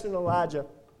of arresting Elijah.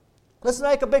 Let's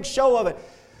make a big show of it.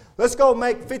 Let's go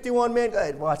make 51 men.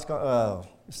 Well,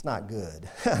 it's not good.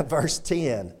 Verse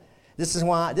 10. This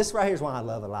right here is why I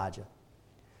love Elijah.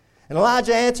 And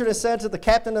Elijah answered and said to the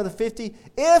captain of the 50,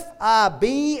 If I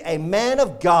be a man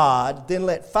of God, then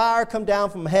let fire come down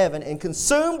from heaven and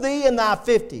consume thee and thy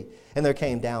 50. And there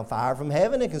came down fire from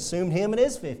heaven and consumed him and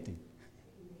his 50.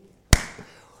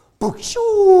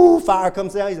 Fire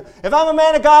comes down. He said, if I'm a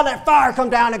man of God, let fire come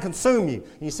down and consume you.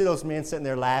 And you see those men sitting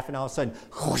there laughing, all of a sudden,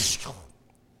 whoosh,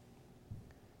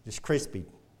 just crispy.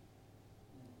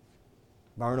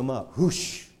 Burn them up.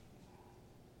 Whoosh.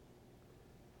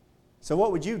 So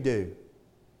what would you do?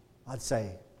 I'd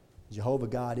say, Jehovah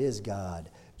God is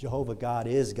God. Jehovah God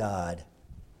is God.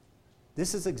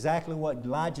 This is exactly what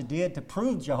Elijah did to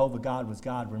prove Jehovah God was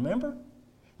God. Remember?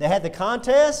 They had the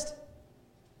contest.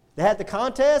 And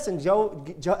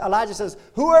Elijah says,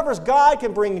 whoever's God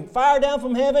can bring fire down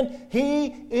from heaven. He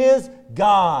is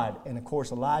God. And of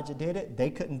course, Elijah did it.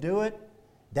 They couldn't do it.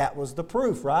 That was the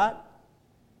proof, right?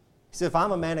 He said, if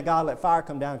I'm a man of God, let fire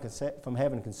come down from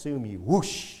heaven and consume you.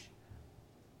 Whoosh.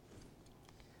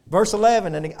 Verse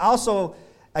 11, and also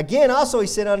he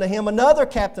said unto him, another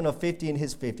captain of 50 and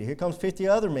his 50. Here comes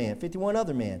 51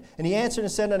 other men. And he answered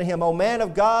and said unto him, O man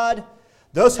of God,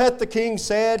 thus hath the king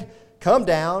said, come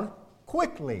down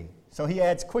quickly. So he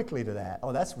adds quickly to that.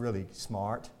 Oh, that's really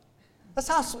smart. That's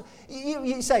how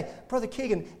you say, Brother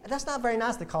Keegan, that's not very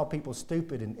nice to call people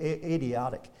stupid and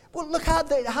idiotic. Well, look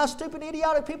how stupid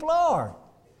idiotic people are.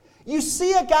 You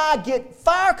see a guy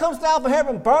fire comes down from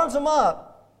heaven, burns him up.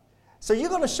 So you're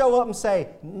going to show up and say,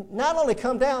 not only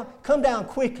come down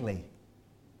quickly.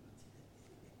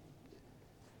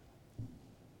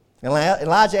 And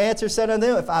Elijah answered, said unto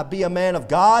them, if I be a man of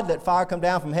God, let fire come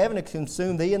down from heaven and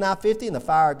consume thee and thy 50. And the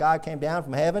fire of God came down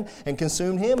from heaven and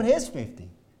consumed him and his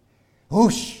 50.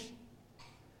 Whoosh!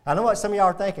 I know what some of y'all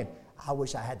are thinking. I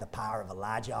wish I had the power of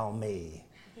Elijah on me.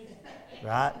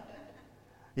 Right?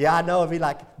 Yeah, I know if he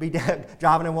be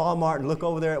driving in Walmart and look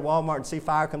over there at Walmart and see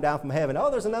fire come down from heaven.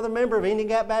 Oh, there's another member of Indian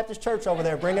Gap Baptist Church over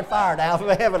there bringing fire down from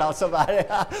heaven on somebody.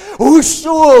 Whoosh,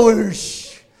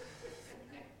 whoosh.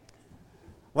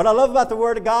 What I love about the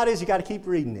Word of God is you got to keep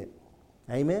reading it.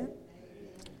 Amen?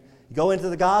 You go into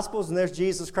the Gospels and there's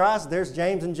Jesus Christ. There's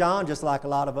James and John, just like a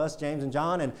lot of us, James and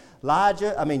John and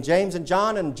James and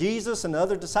John and Jesus and the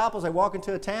other disciples. They walk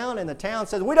into a town and the town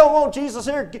says, we don't want Jesus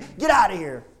here. Get out of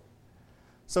here.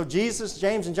 So Jesus,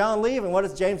 James, and John leave, and what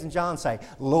does James and John say?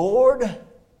 Lord,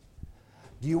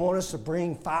 do you want us to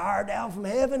bring fire down from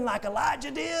heaven like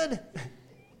Elijah did?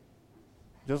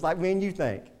 Just like me and you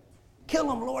think. Kill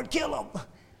them, Lord, kill them.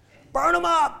 Burn them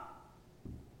up.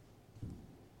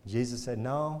 Jesus said,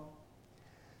 no,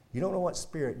 you don't know what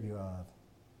spirit you're of.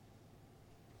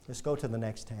 Let's go to the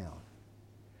next town.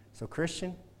 So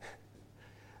Christian,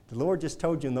 the Lord just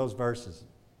told you in those verses,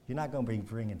 you're not going to be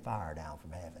bringing fire down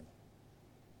from heaven.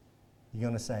 You're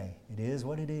going to say, it is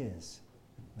what it is.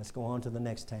 Let's go on to the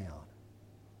next town.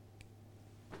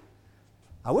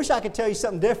 I wish I could tell you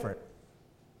something different.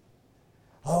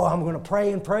 Oh, I'm going to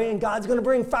pray and God's going to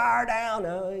bring fire down.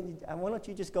 Why don't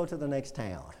you just go to the next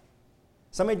town?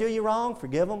 Somebody do you wrong,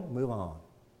 forgive them, move on.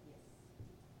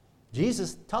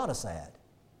 Jesus taught us that.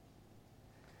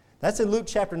 That's in Luke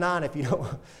chapter 9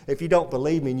 if you don't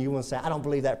believe me and you want to say, I don't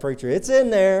believe that preacher. It's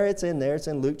in there. It's in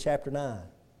Luke chapter 9.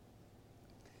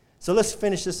 So let's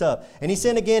finish this up. And he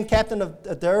sent again captain of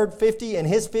the third 50 and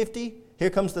his 50. Here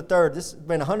comes the third. This has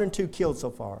been 102 killed so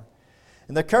far.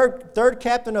 And the third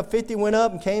captain of 50 went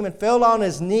up and came and fell on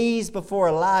his knees before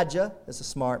Elijah, that's a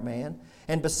smart man,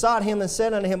 and besought him and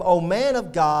said unto him, O man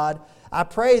of God, I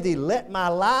pray thee, let my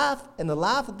life and the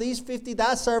life of these 50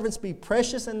 thy servants be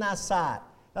precious in thy sight.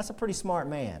 That's a pretty smart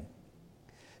man.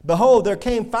 Behold, there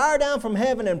came fire down from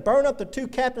heaven and burned up the two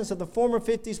captains of the former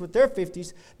 50s with their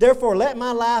 50s. Therefore, let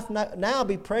my life now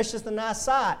be precious in thy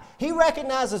sight. He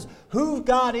recognizes who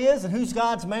God is and who's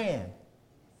God's man.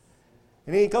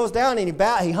 And he goes down and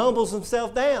he humbles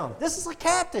himself down. This is a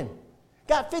captain.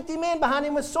 Got 50 men behind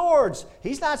him with swords.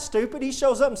 He's not stupid. He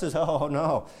shows up and says, oh,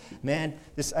 no, man,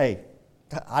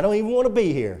 I don't even want to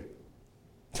be here.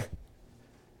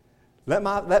 Let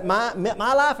my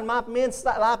life and my men's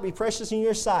life be precious in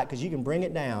your sight because you can bring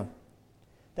it down.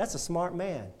 That's a smart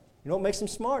man. You know what makes him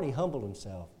smart? He humbled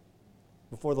himself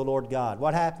before the Lord God.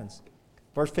 What happens?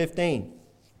 Verse 15.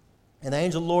 And the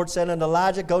angel of the Lord said unto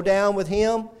Elijah, go down with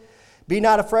him. Be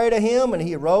not afraid of him. And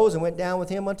he arose and went down with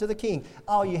him unto the king.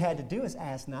 All you had to do is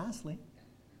ask nicely.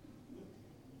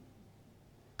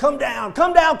 Come down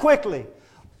quickly.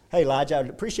 Hey, Elijah, I'd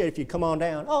appreciate it if you'd come on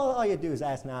down. Oh, all you do is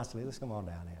ask nicely. Let's come on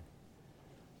down here.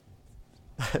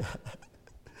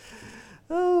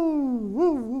 Ooh,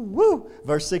 woo, woo, woo.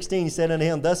 Verse 16, he said unto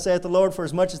him, Thus saith the Lord, for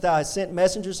as much as thou hast sent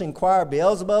messengers to inquire of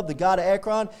Beelzebub, the god of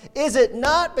Ekron, is it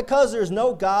not because there is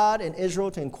no God in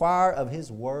Israel to inquire of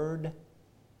his word?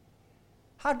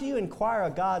 How do you inquire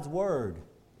of God's word?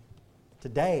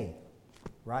 Today,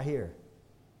 right here.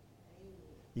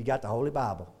 You got the Holy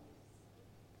Bible.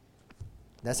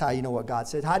 That's how you know what God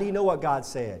said. How do you know what God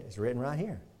said? It's written right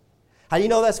here. How do you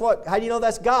know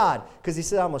that's God? Because he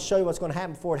said, I'm going to show you what's going to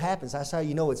happen before it happens. That's how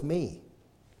you know it's me.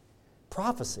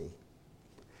 Prophecy.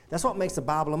 That's what makes the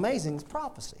Bible amazing, is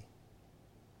prophecy.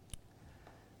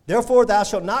 Therefore thou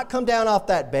shalt not come down off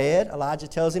that bed. Elijah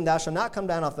tells him, thou shalt not come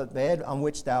down off that bed on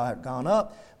which thou art gone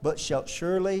up, but shalt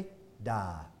surely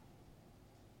die.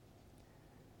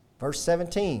 Verse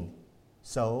 17,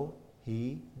 so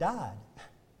he died.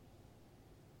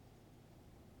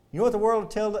 You know what the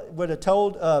world would have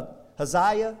told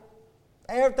Hazael?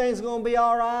 Everything's going to be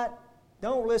all right.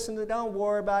 Don't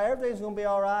worry about it. Everything's going to be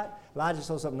all right. Elijah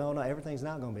said something, no, everything's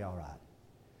not going to be all right.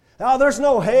 Oh, there's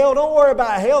no hell. Don't worry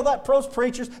about hell. Those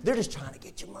preachers, they're just trying to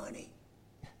get your money.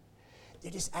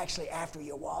 They're just actually after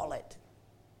your wallet.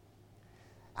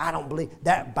 I don't believe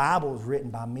that Bible was written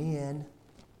by men.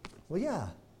 Well, yeah.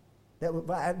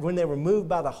 When they were moved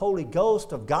by the Holy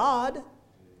Ghost of God.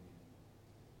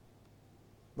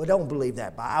 But don't believe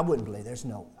that. I wouldn't believe.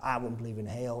 I wouldn't believe in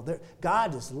hell.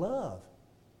 God is love.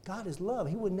 God is love.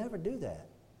 He would never do that.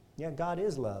 Yeah, God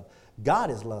is love.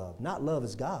 God is love, not love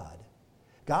is God.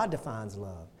 God defines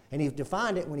love. And he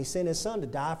defined it when he sent his son to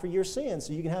die for your sins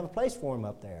so you can have a place for him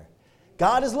up there.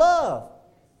 God is love.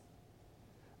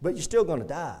 But you're still going to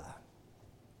die.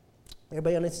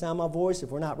 Everybody on this sound my voice, if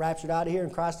we're not raptured out of here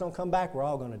and Christ don't come back, we're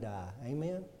all going to die.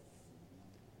 Amen?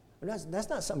 But that's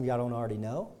not something y'all don't already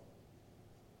know.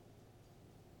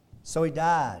 So he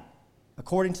died,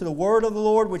 according to the word of the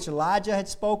Lord which Elijah had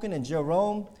spoken, and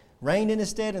Jehoram reigned in his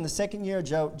stead in the second year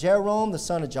of Jehoram, the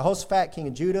son of Jehoshaphat, king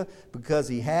of Judah, because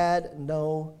he had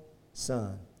no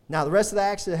son. Now, the rest of the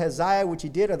acts of Hezekiah, which he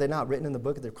did, are they not written in the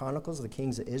book of the Chronicles of the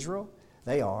kings of Israel?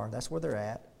 They are. That's where they're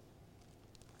at.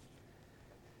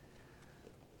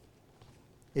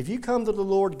 If you come to the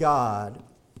Lord God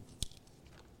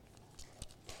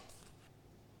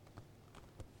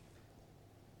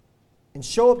and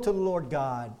show up to the Lord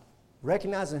God,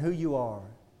 recognizing who you are,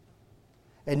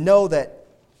 and know that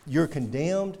you're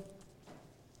condemned,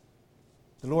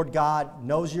 the Lord God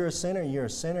knows you're a sinner, and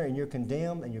you're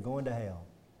condemned, and you're going to hell.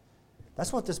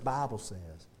 That's what this Bible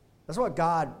says. That's what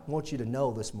God wants you to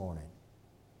know this morning.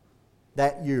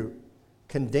 That you're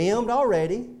condemned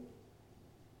already.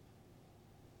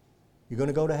 You're going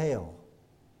to go to hell.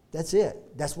 That's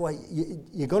it. That's why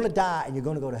you're going to die and you're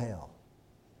going to go to hell.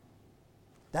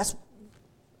 That's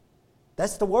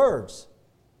the words.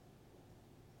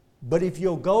 But if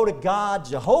you'll go to God,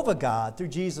 Jehovah God, through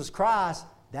Jesus Christ,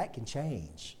 that can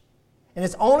change. And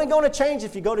it's only going to change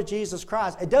if you go to Jesus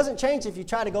Christ. It doesn't change if you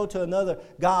try to go to another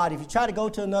God, if you try to go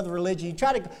to another religion, you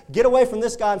try to get away from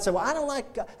this God and say, well, I don't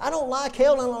like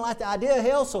hell, I don't like the idea of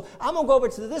hell, so I'm going to go over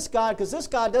to this God because this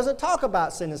God doesn't talk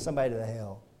about sending somebody to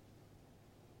hell.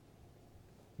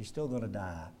 You're still going to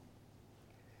die.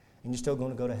 And you're still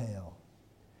going to go to hell.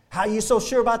 How are you so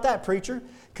sure about that, preacher?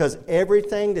 Because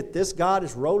everything that this God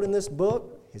has wrote in this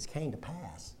book has came to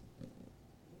pass.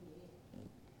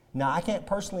 Now, I can't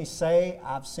personally say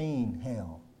I've seen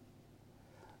hell.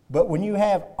 But when you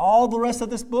have all the rest of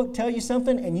this book tell you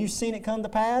something and you've seen it come to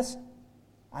pass,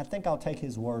 I think I'll take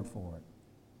his word for it.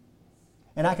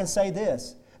 And I can say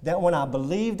this, that when I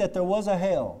believed that there was a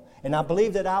hell, and I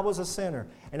believed that I was a sinner,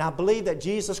 and I believed that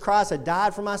Jesus Christ had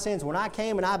died for my sins, when I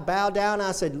came and I bowed down and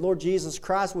I said, Lord Jesus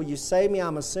Christ, will you save me?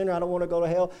 I'm a sinner. I don't want to go to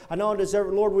hell. I know I deserve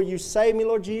it. Lord, will you save me,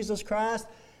 Lord Jesus Christ?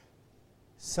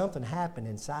 Something happened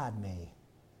inside me.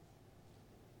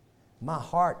 My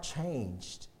heart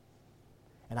changed.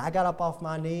 And I got up off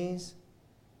my knees,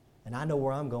 and I know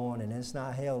where I'm going, and it's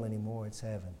not hell anymore, it's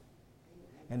heaven.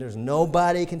 And there's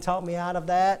nobody can talk me out of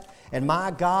that. And my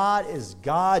God is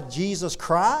God, Jesus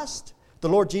Christ. The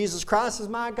Lord Jesus Christ is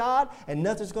my God, and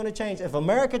nothing's going to change. If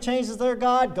America changes their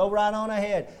God, go right on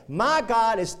ahead. My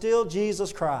God is still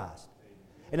Jesus Christ.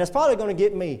 And that's probably going to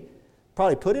get me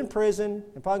probably put in prison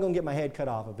and probably going to get my head cut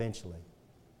off eventually.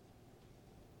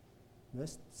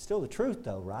 That's still the truth,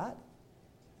 though, right?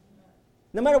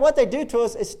 No matter what they do to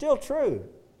us, it's still true.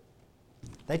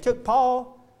 They took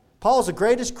Paul. Paul's the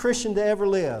greatest Christian to ever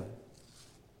live.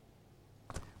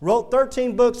 Wrote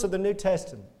 13 books of the New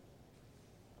Testament.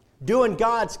 Doing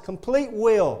God's complete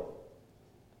will.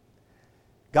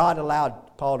 God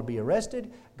allowed Paul to be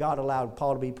arrested. God allowed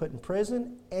Paul to be put in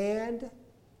prison. And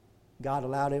God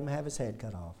allowed him to have his head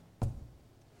cut off.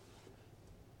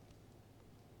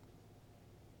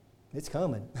 It's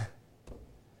coming.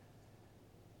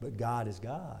 But God is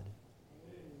God.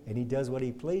 And He does what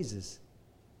He pleases.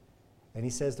 And He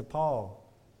says to Paul,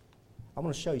 I'm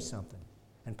going to show you something.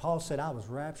 And Paul said, I was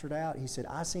raptured out. He said,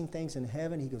 I seen things in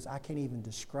heaven. He goes, I can't even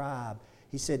describe.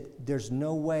 He said, there's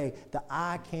no way. The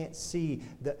eye can't see.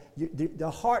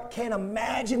 The heart can't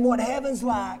imagine what heaven's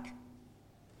like.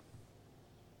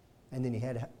 And then he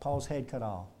had Paul's head cut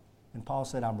off. And Paul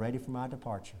said, I'm ready for my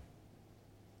departure.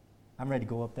 I'm ready to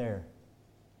go up there.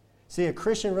 See, a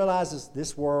Christian realizes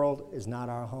this world is not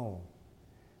our home.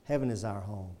 Heaven is our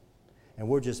home. And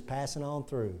we're just passing on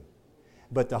through.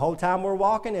 But the whole time we're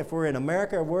walking, if we're in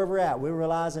America or wherever we're at, we're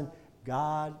realizing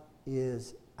God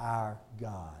is our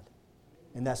God.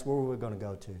 And that's where we're going to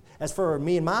go to. As for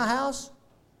me and my house,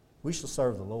 we shall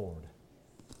serve the Lord.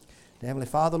 Heavenly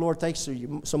Father, Lord, thanks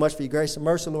so much for your grace and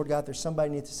mercy, Lord God. There's somebody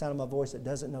near the sound of my voice that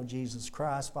doesn't know Jesus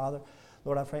Christ, Father.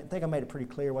 Lord, I think I made it pretty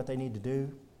clear what they need to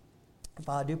do.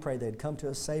 Father, I do pray they'd come to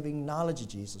a saving knowledge of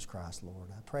Jesus Christ, Lord.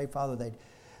 I pray, Father,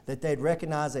 that they'd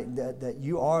recognize that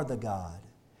you are the God.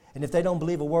 And if they don't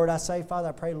believe a word I say, Father,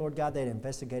 I pray, Lord God, they'd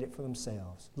investigate it for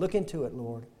themselves. Look into it,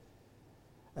 Lord.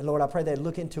 And Lord, I pray they'd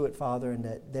look into it, Father, and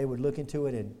that they would look into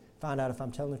it and find out if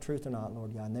I'm telling the truth or not,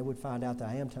 Lord God. And they would find out that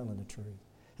I am telling the truth.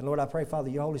 And Lord, I pray, Father,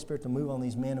 your Holy Spirit to move on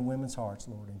these men and women's hearts,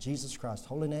 Lord. In Jesus Christ's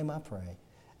holy name I pray.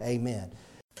 Amen.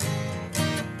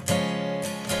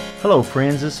 Hello,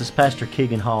 friends. This is Pastor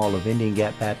Keegan Hall of Indian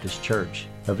Gap Baptist Church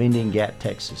of Indian Gap,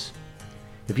 Texas.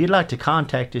 If you'd like to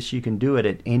contact us, you can do it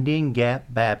at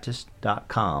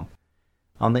IndianGapBaptist.com.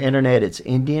 On the internet, it's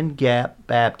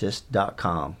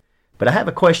IndianGapBaptist.com. But I have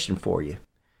a question for you.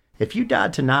 If you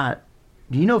died tonight,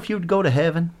 do you know if you would go to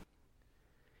heaven?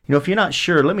 You know, if you're not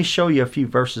sure, let me show you a few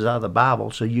verses out of the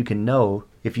Bible so you can know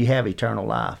if you have eternal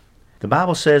life. The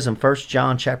Bible says in 1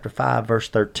 John chapter 5, verse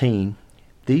 13,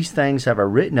 These things have I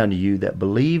written unto you that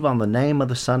believe on the name of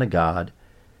the Son of God,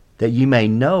 that you may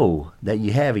know that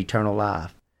you have eternal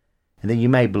life, and that you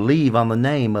may believe on the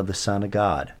name of the Son of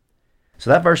God. So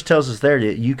that verse tells us there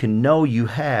that you can know you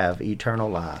have eternal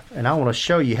life. And I want to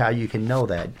show you how you can know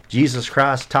that. Jesus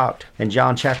Christ talked in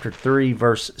John chapter 3,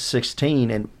 verse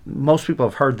 16, and most people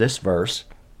have heard this verse.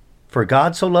 For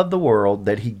God so loved the world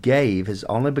that he gave his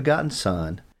only begotten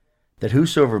Son, that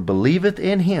whosoever believeth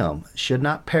in him should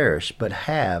not perish, but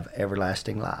have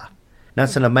everlasting life.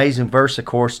 That's an amazing verse, of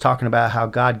course, talking about how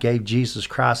God gave Jesus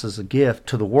Christ as a gift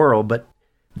to the world, but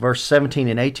verse 17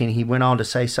 and 18, he went on to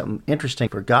say something interesting.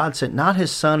 For God sent not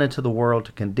his Son into the world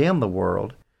to condemn the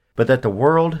world, but that the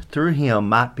world through him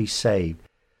might be saved.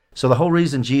 So the whole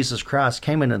reason Jesus Christ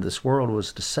came into this world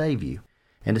was to save you,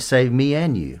 and to save me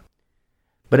and you.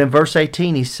 But in verse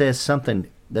 18, he says something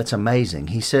that's amazing.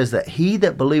 He says that he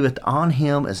that believeth on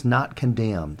him is not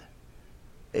condemned.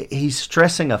 He's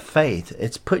stressing a faith.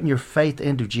 It's putting your faith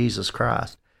into Jesus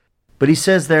Christ. But he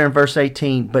says there in verse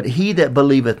 18, But he that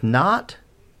believeth not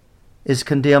is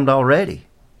condemned already,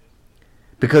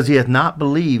 because he hath not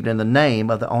believed in the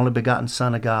name of the only begotten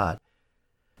Son of God.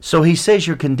 So he says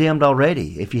you're condemned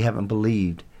already if you haven't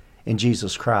believed in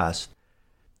Jesus Christ.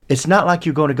 It's not like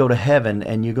you're going to go to heaven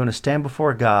and you're going to stand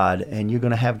before God and you're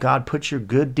going to have God put your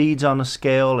good deeds on the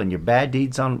scale and your bad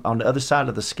deeds on the other side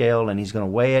of the scale, and he's going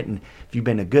to weigh it, and if you've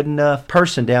been a good enough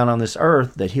person down on this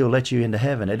earth that he'll let you into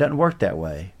heaven. It doesn't work that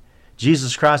way.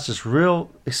 Jesus Christ is real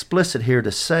explicit here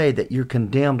to say that you're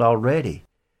condemned already.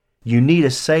 You need a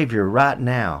Savior right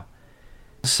now.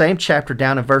 Same chapter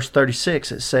down in verse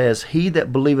 36, it says, He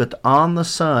that believeth on the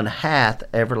Son hath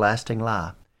everlasting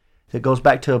life. It goes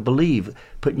back to a believe,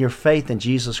 putting your faith in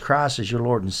Jesus Christ as your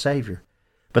Lord and Savior.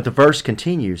 But the verse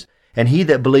continues, And he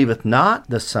that believeth not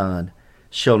the Son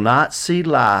shall not see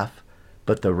life,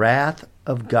 but the wrath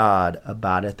of God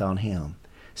abideth on him.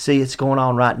 See, it's going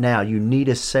on right now. You need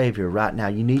a Savior right now.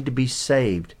 You need to be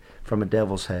saved from a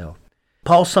devil's hell.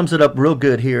 Paul sums it up real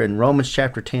good here in Romans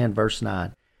chapter 10, verse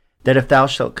 9, that if thou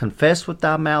shalt confess with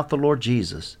thy mouth the Lord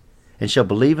Jesus, and shalt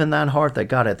believe in thine heart that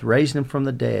God hath raised him from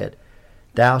the dead,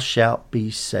 thou shalt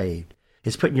be saved.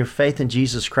 It's putting your faith in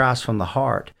Jesus Christ from the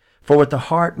heart. For with the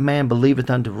heart man believeth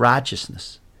unto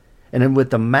righteousness, and then with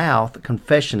the mouth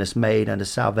confession is made unto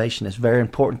salvation. It's very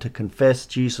important to confess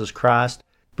Jesus Christ,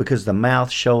 because the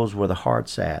mouth shows where the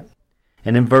heart's at.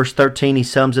 And in verse 13 he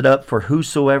sums it up, For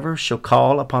whosoever shall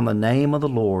call upon the name of the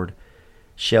Lord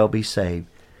shall be saved.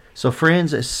 So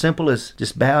friends, as simple as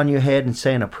just bowing your head and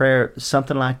saying a prayer,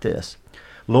 something like this.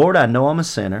 Lord, I know I'm a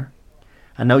sinner.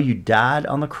 I know you died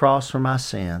on the cross for my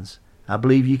sins. I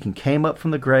believe you came up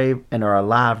from the grave and are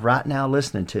alive right now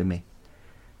listening to me.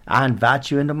 I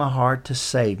invite you into my heart to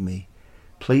save me.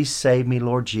 Please save me,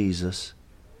 Lord Jesus.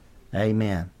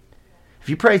 Amen. If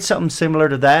you prayed something similar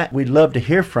to that, we'd love to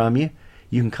hear from you.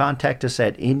 You can contact us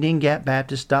at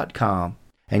IndianGapBaptist.com.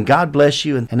 And God bless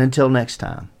you, and until next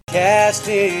time.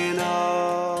 Casting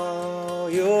all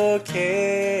your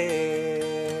care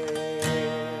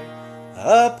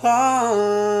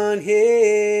upon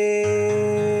Him.